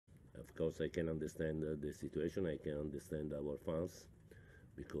Of course, I can understand the situation. I can understand our fans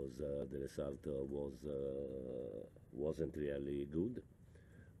because the result wasn't really good.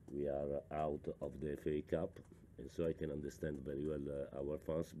 We are out of the FA Cup, and so I can understand very well our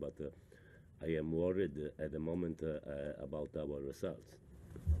fans, but I am worried at the moment about our results.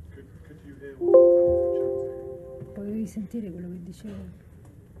 Could you hear what the fans were chanting? Potevi sentire quello che diceva?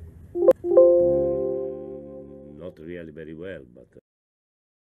 Not really very well, but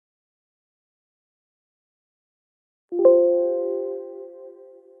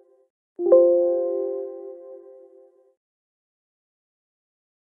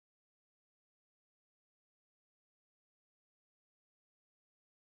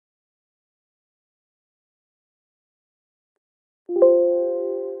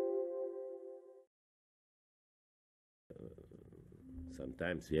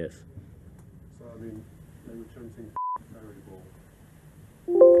sometimes, yes. So, I mean, they were chanting terrible.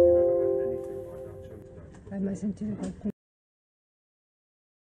 Have you ever heard anything like that chanted at you? Hai mai sentito qualcuno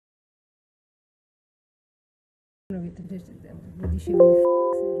che ti diceva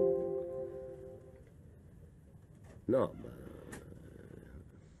No, but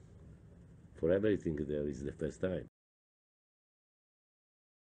for everything there is the first time.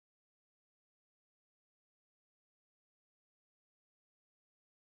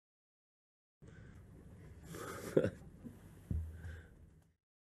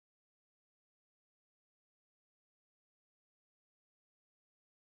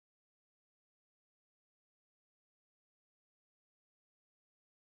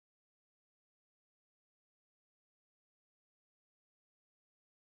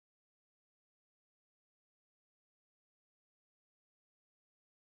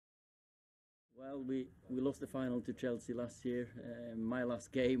 Well, we lost the final to Chelsea last year. My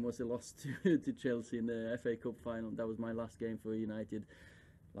last game was a loss to Chelsea in the FA Cup final. That was my last game for United.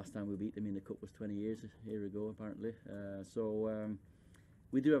 Last time we beat them in the cup was 20 years ago, apparently. So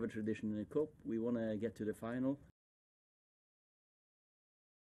we do have a tradition in the cup. We want to get to the final.